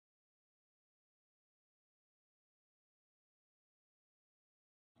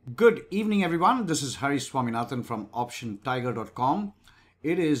Good evening, everyone. This is Hari Swaminathan from OptionTiger.com.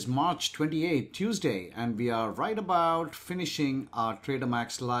 It is March 28th, Tuesday, and we are right about finishing our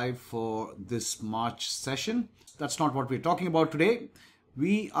TraderMax Live for this March session. That's not what we're talking about today.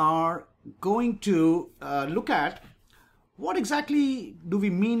 We are going to look at what exactly do we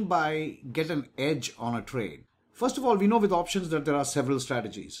mean by get an edge on a trade. First of all, we know with options that there are several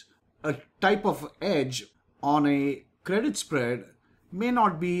strategies. A type of edge on a credit spread may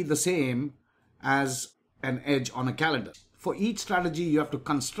not be the same as an edge on a calendar. For each strategy, you have to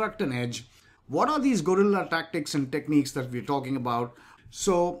construct an edge. What are these guerrilla tactics and techniques that we're talking about?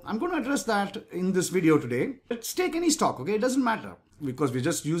 So I'm going to address that in this video today. Let's take any stock, okay? It doesn't matter because we're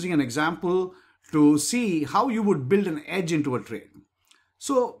just using an example to see how you would build an edge into a trade.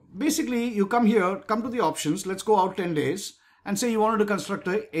 So basically, you come here, come to the options. Let's go out 10 days and say you wanted to construct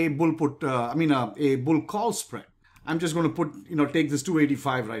a bull put, a bull call spread. I'm just going to take this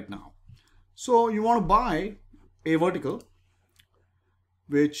 285 right now. So you want to buy a vertical,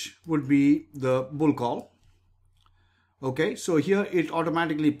 which would be the bull call. Okay, so here it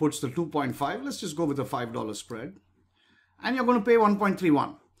automatically puts the 2.5. Let's just go with a $5 spread. And you're going to pay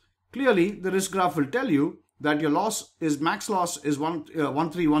 1.31. Clearly, the risk graph will tell you that your max loss is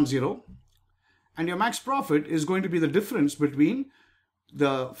 1310. And your max profit is going to be the difference between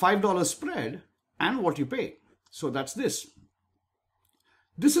the $5 spread and what you pay. So that's this.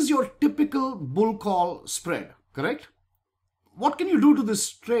 This is your typical bull call spread, correct? What can you do to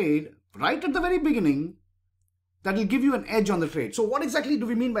this trade right at the very beginning that will give you an edge on the trade? So what exactly do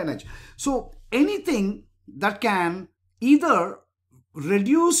we mean by an edge? So anything that can either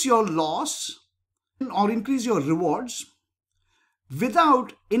reduce your loss or increase your rewards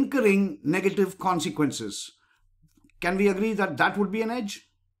without incurring negative consequences. Can we agree that that would be an edge?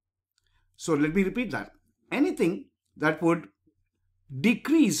 So let me repeat that. Anything that would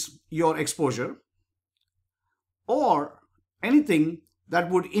decrease your exposure or anything that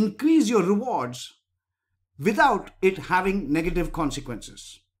would increase your rewards without it having negative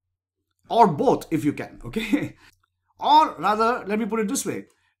consequences, or both if you can, okay? Or rather, let me put it this way,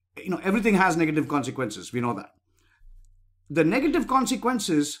 everything has negative consequences, we know that. The negative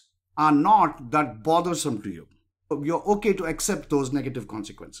consequences are not that bothersome to you. You're okay to accept those negative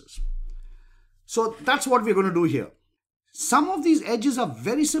consequences. So that's what we're going to do here. Some of these edges are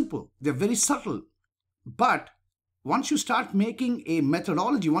very simple. They're very subtle. But once you start making a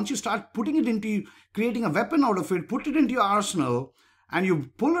methodology, once you start putting it into, creating a weapon out of it, put it into your arsenal, and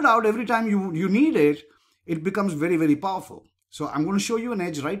you pull it out every time you need it, it becomes very, very powerful. So I'm going to show you an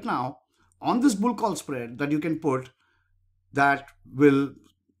edge right now on this bull call spread that you can put that will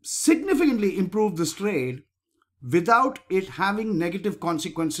significantly improve this trade without it having negative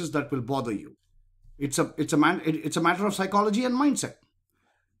consequences that will bother you. It's a matter of psychology and mindset.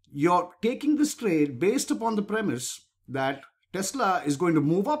 You're taking this trade based upon the premise that Tesla is going to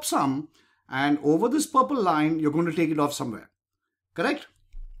move up some, and over this purple line, you're going to take it off somewhere. Correct?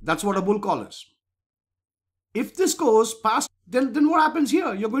 That's what a bull call is. If this goes past, then what happens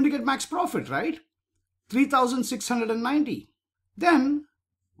here? You're going to get max profit, right? 3,690. Then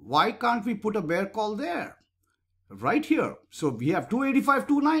why can't we put a bear call there? Right here. So we have 285,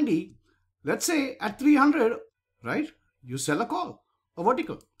 290. Let's say at 300, right? You sell a call, a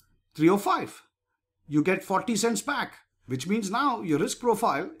vertical. 305. You get 40 cents back, which means now your risk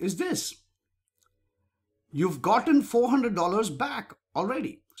profile is this. You've gotten $400 back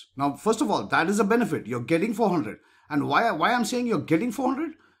already. Now, first of all, that is a benefit. You're getting 400. And why I'm saying you're getting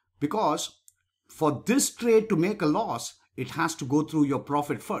 400? Because for this trade to make a loss, it has to go through your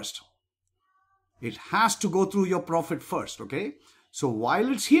profit first. It has to go through your profit first, okay? So while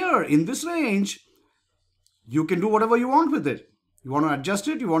it's here in this range, you can do whatever you want with it. You want to adjust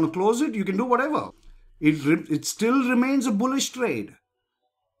it, you want to close it, you can do whatever. It still remains a bullish trade.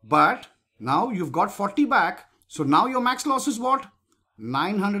 But now you've got 40 back. So now your max loss is what?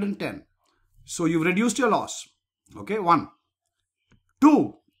 910. So you've reduced your loss. Okay, 1.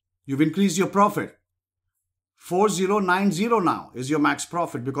 2, you've increased your profit. 4090 now is your max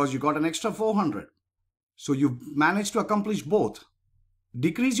profit because you got an extra 400. So you've managed to accomplish both.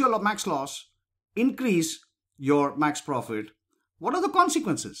 Decrease your max loss, increase your max profit. What are the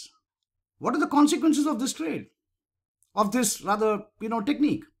consequences? What are the consequences of this trade? Of this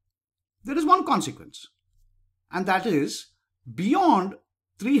technique? There is one consequence. And that is beyond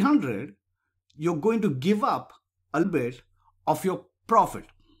 300, you're going to give up a little bit of your profit.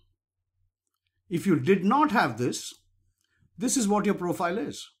 If you did not have this, this is what your profile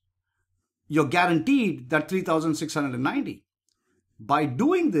is. You're guaranteed that 3,690. By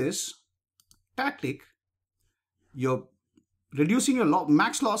doing this tactic, you're reducing your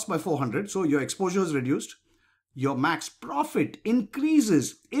max loss by 400. So your exposure is reduced. Your max profit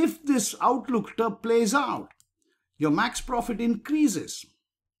increases. If this outlook plays out, your max profit increases.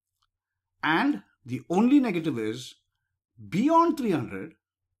 And the only negative is beyond 300,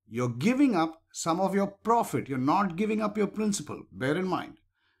 you're giving up some of your profit. You're not giving up your principal. Bear in mind,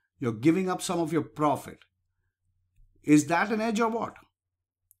 you're giving up some of your profit. Is that an edge or what?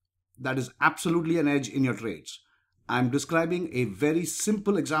 That is absolutely an edge in your trades. I'm describing a very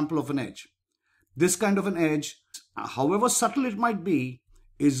simple example of an edge. This kind of an edge, however subtle it might be,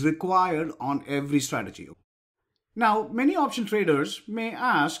 is required on every strategy. Now, many option traders may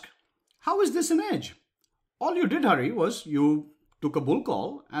ask, how is this an edge? All you did, Hari, was you took a bull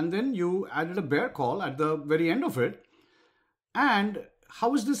call and then you added a bear call at the very end of it. And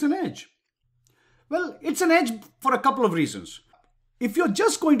how is this an edge? Well, it's an edge for a couple of reasons. If you're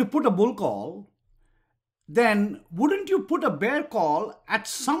just going to put a bull call, then wouldn't you put a bear call at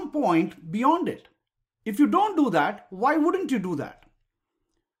some point beyond it? If you don't do that, why wouldn't you do that?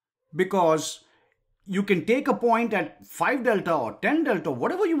 Because you can take a point at 5 delta or 10 delta,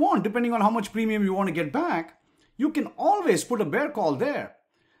 whatever you want, depending on how much premium you want to get back. You can always put a bear call there,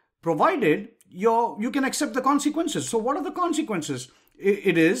 provided you can accept the consequences. So what are the consequences?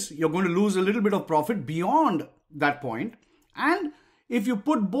 It is you're going to lose a little bit of profit beyond that point. And if you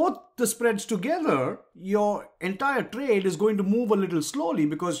put both the spreads together, your entire trade is going to move a little slowly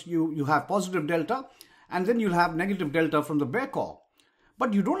because you have positive delta and then you'll have negative delta from the bear call.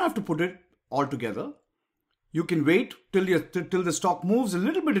 But you don't have to put it all together. You can wait till the stock moves a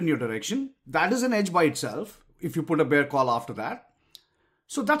little bit in your direction. That is an edge by itself if you put a bear call after that.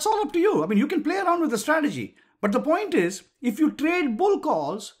 So that's all up to you. I mean, you can play around with the strategy. But the point is, if you trade bull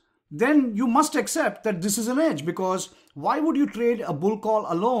calls, then you must accept that this is an edge, because why would you trade a bull call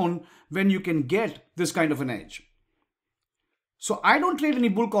alone when you can get this kind of an edge? So I don't trade any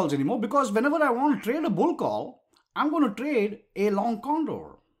bull calls anymore, because whenever I want to trade a bull call, I'm going to trade a long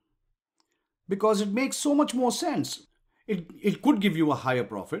condor, because it makes so much more sense. It could give you a higher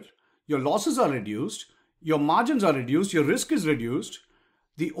profit. Your losses are reduced. Your margins are reduced. Your risk is reduced.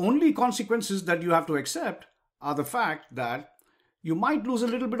 The only consequences that you have to accept are the fact that you might lose a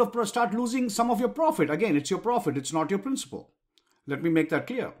little bit of, start losing some of your profit. Again, it's your profit. It's not your principal. Let me make that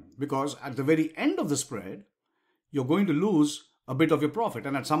clear, because at the very end of the spread, you're going to lose a bit of your profit.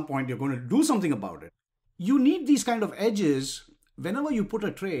 And at some point, you're going to do something about it. You need these kind of edges. Whenever you put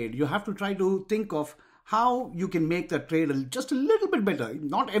a trade, you have to try to think of how you can make that trade just a little bit better.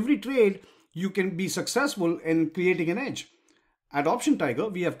 Not every trade you can be successful in creating an edge. At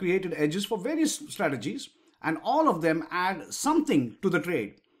OptionTiger, we have created edges for various strategies, and all of them add something to the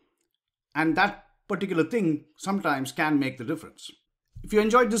trade. And that particular thing sometimes can make the difference. If you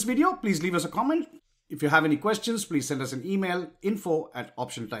enjoyed this video, please leave us a comment. If you have any questions, please send us an email,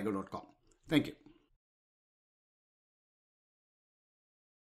 info@optiontiger.com. Thank you.